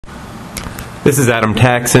This is Adam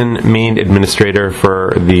Taxon, main administrator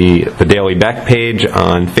for the Daily Beck page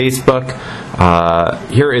on Facebook.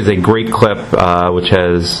 Here is a great clip which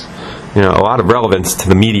has a lot of relevance to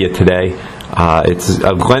the media today. It's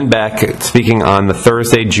Glenn Beck speaking on the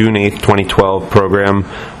Thursday, June 8th, 2012 program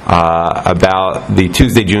about the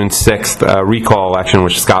Tuesday, June 6th recall election,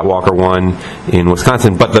 which Scott Walker won in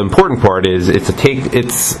Wisconsin. But the important part is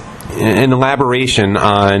it's an elaboration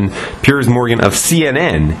on Piers Morgan of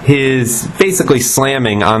CNN, his basically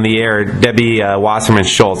slamming on the air Debbie Wasserman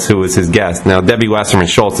Schultz, who was his guest. Now, Debbie Wasserman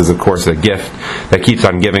Schultz is, of course, a gift that keeps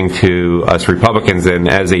on giving to us Republicans, and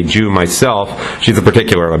as a Jew myself, she's a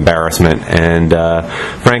particular embarrassment. And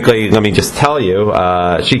frankly, let me just tell you,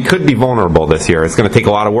 she could be vulnerable this year. It's going to take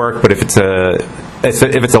a lot of work, but if it's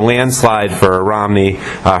a landslide for Romney,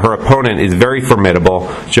 her opponent is very formidable,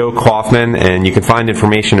 Joe Kaufman, and you can find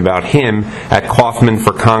information about him at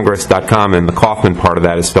kaufmanforcongress.com, and the Kaufman part of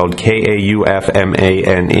that is spelled Kaufman,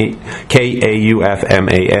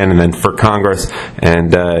 and then for Congress,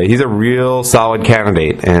 and he's a real solid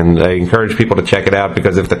candidate, and I encourage people to check it out,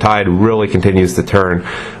 because if the tide really continues to turn,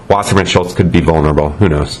 Wasserman Schultz could be vulnerable. Who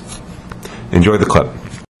knows? Enjoy the clip.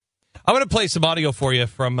 I'm going to play some audio for you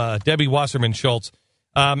from Debbie Wasserman Schultz,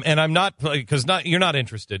 and I'm not because you're not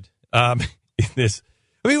interested in this.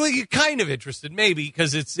 I mean, well, you're kind of interested, maybe,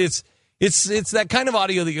 because it's that kind of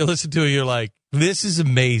audio that you listen to and you're like, this is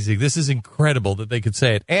amazing, this is incredible that they could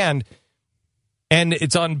say it, and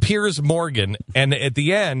it's on Piers Morgan, and at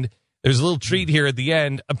the end there's a little treat here at the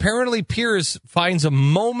end. Apparently, Piers finds a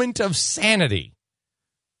moment of sanity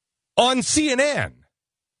on CNN,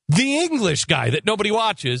 the English guy that nobody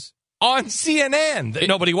watches. On CNN that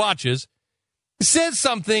nobody watches, says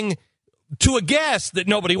something to a guest that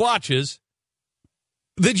nobody watches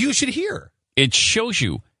that you should hear. It shows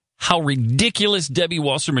you how ridiculous Debbie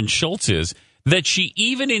Wasserman Schultz is, that she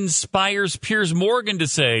even inspires Piers Morgan to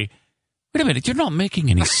say, wait a minute, you're not making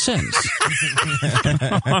any sense.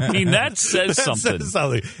 I mean, that says something. Says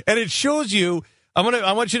something. And it shows you, I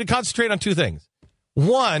want you to concentrate on two things.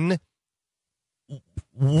 One,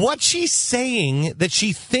 what she's saying that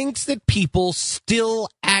she thinks that people still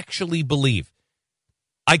actually believe.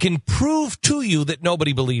 I can prove to you that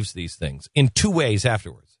nobody believes these things in two ways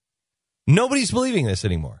afterwards. Nobody's believing this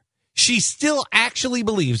anymore. She still actually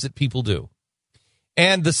believes that people do.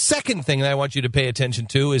 And the second thing that I want you to pay attention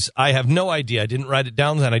to is, I have no idea. I didn't write it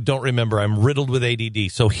down and I don't remember. I'm riddled with ADD.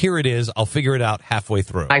 So here it is. I'll figure it out halfway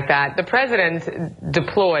through. Like that. The president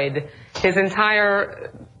deployed his entire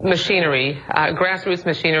machinery, grassroots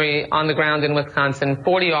machinery on the ground in Wisconsin,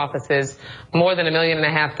 40 offices, more than $1.5 million,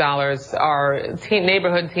 our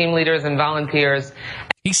neighborhood team leaders and volunteers.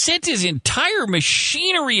 He sent his entire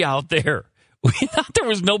machinery out there. We thought there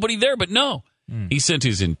was nobody there, but no. He sent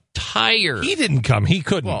his entire... He didn't come. He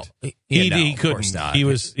couldn't. Well, he couldn't. He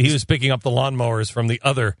was picking up the lawnmowers from the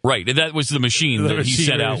other... Right. That was the machine that he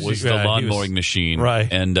sent out, was the lawn mowing machine. Right.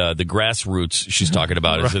 And the grassroots she's talking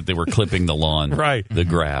about is that they were clipping the lawn. Right. The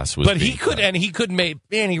grass was... But he couldn't make...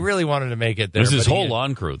 Man, he really wanted to make it there. It was his whole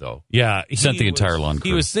lawn crew, though. Yeah. He sent the entire lawn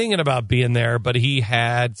crew. He was thinking about being there, but he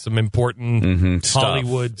had some important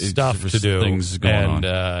Hollywood stuff to do. Things going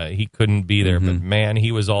on. He couldn't be there. But, man,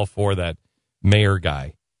 he was all for that mayor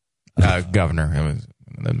guy. Governor.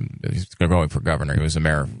 He's going for governor. He was a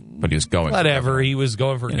mayor, but he was going whatever. He was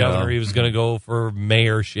going for governor. He was going to go for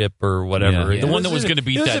mayorship or whatever. Yeah. The one that was going to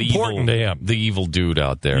beat that evil dude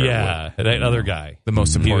out there. Yeah, that other guy. The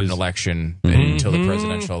most important election until the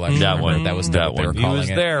presidential election. That one. That was that one. He was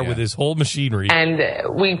there with his whole machinery. And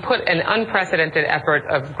we put an unprecedented effort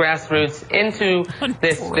of grassroots into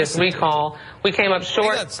this recall. We came up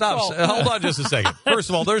short. Stop. Hold on just a second. First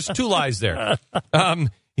of all, there's two lies there.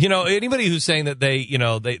 Anybody who's saying that they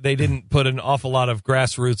didn't put an awful lot of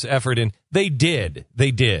grassroots effort in, they did.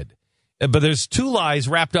 But there's two lies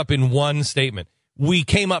wrapped up in one statement. We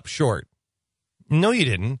came up short. No, you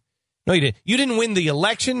didn't. You didn't win the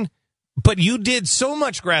election, but you did so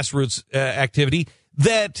much grassroots activity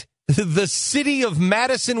that the city of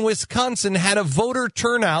Madison, Wisconsin had a voter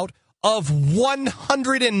turnout of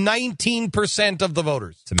 119% of the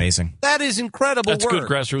voters. It's amazing. That is incredible That's work. Good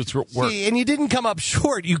grassroots work. See, and you didn't come up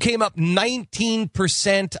short. You came up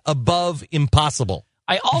 19% above impossible.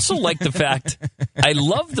 I also like the fact, I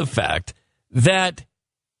love the fact that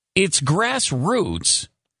it's grassroots,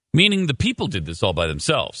 meaning the people did this all by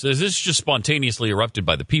themselves. This is just spontaneously erupted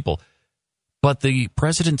by the people. But the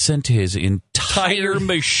president sent his entire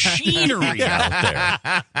machinery out there.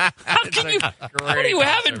 How do you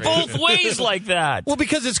have it both ways like that? Well,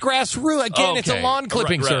 because it's grassroots. Again, it's a lawn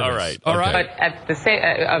clipping service. All right. But at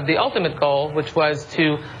the ultimate goal, which was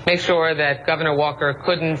to make sure that Governor Walker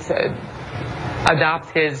couldn't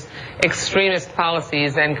adopt his extremist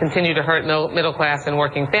policies and continue to hurt middle class and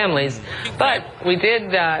working families. But we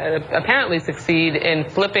did apparently succeed in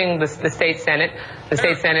flipping the state Senate. The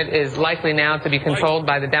state Senate is likely now to be controlled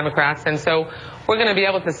by the Democrats, and so we're going to be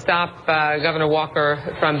able to stop Governor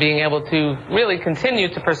Walker from being able to really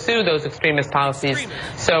continue to pursue those extremist policies.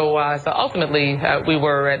 So ultimately, we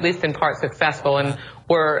were at least in part successful, and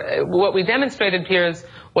what we demonstrated, Piers,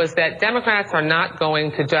 was that Democrats are not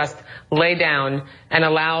going to just lay down and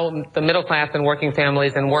allow the middle class and working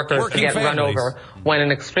families and workers to get run over when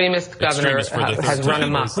an extremist governor has run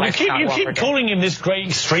amok. You keep calling him this great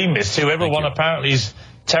extremist who everyone apparently is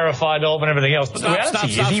terrified of and everything else. But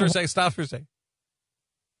Stop for a second.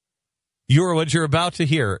 What you're about to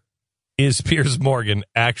hear is Piers Morgan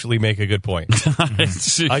actually make a good point.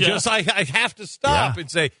 I have to stop and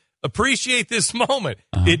say, appreciate this moment.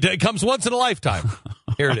 It comes once in a lifetime.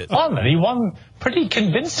 Here it is. He won pretty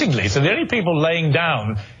convincingly. So the only people laying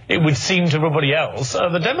down, it would seem to everybody else,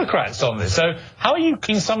 are the Democrats on this. So how are you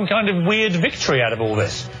getting some kind of weird victory out of all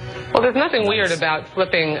this? Well, there's nothing weird about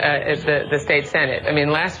flipping the state Senate. I mean,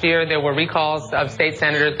 last year there were recalls of state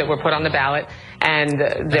senators that were put on the ballot,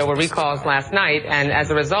 and there were recalls last night. And as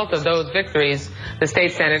a result of those victories, the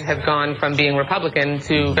state Senate has gone from being Republican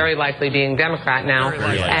to very likely being Democrat now.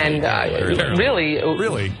 And really,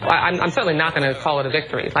 I'm certainly not going to call it a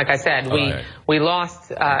victory. Like I said, we lost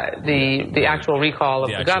the actual recall of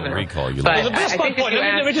the governor. But that's my point.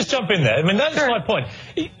 Let me just jump in there. I mean, that's my point.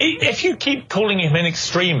 If you keep calling him an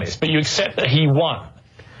extremist, but you accept that he won,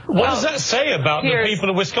 what does that say about the people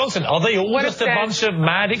of Wisconsin? Are they all just a bunch of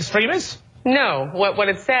mad extremists? No. What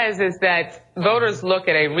it says is that voters look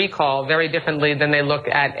at a recall very differently than they look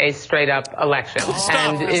at a straight-up election.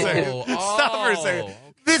 Stop for a second.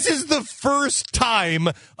 This is the first time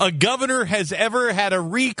a governor has ever had a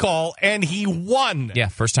recall and he won. Yeah,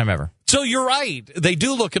 first time ever. So you're right. They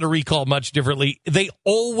do look at a recall much differently. They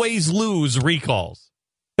always lose recalls.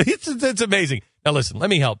 It's amazing. Now listen, let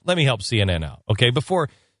me help CNN out. Okay, before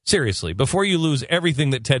you lose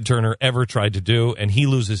everything that Ted Turner ever tried to do, and he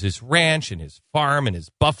loses his ranch and his farm and his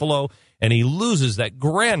buffalo, and he loses that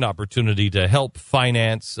grand opportunity to help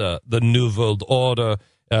finance the New World Order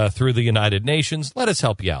through the United Nations, let us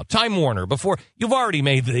help you out. Time Warner, before you've already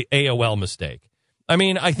made the AOL mistake. I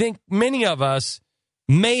mean, I think many of us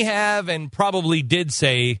may have and probably did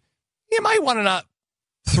say, you might want to not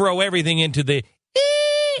throw everything into the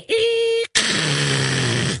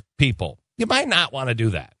people. You might not want to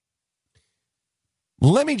do that.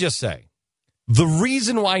 Let me just say, the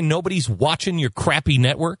reason why nobody's watching your crappy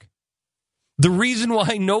network, the reason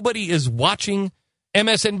why nobody is watching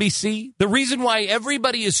MSNBC, the reason why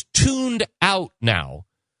everybody is tuned out now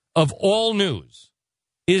of all news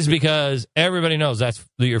is because everybody knows that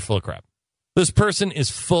you're full of crap. This person is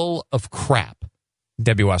full of crap.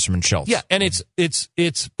 Debbie Wasserman Schultz. Yeah, and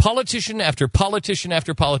it's politician after politician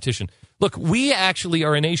after politician. Look, we actually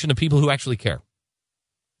are a nation of people who actually care.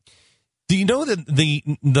 Do you know that the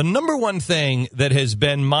number one thing that has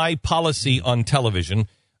been my policy on television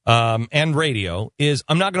and radio is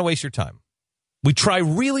I'm not going to waste your time. We try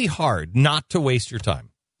really hard not to waste your time.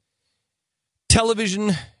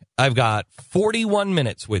 Television, I've got 41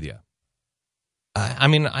 minutes with you. I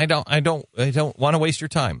mean, I don't want to waste your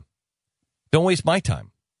time. Don't waste my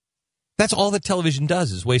time. That's all that television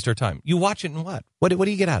does is waste our time. You watch it and what? What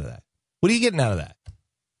do you get out of that? What are you getting out of that?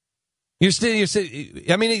 You're still.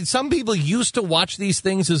 I mean, some people used to watch these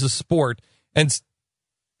things as a sport and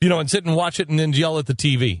sit and watch it and then yell at the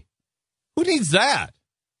TV. Who needs that?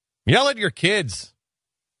 Yell at your kids.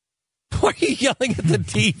 Why are you yelling at the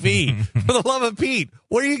TV? For the love of Pete,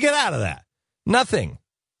 what do you get out of that? Nothing.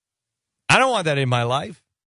 I don't want that in my life.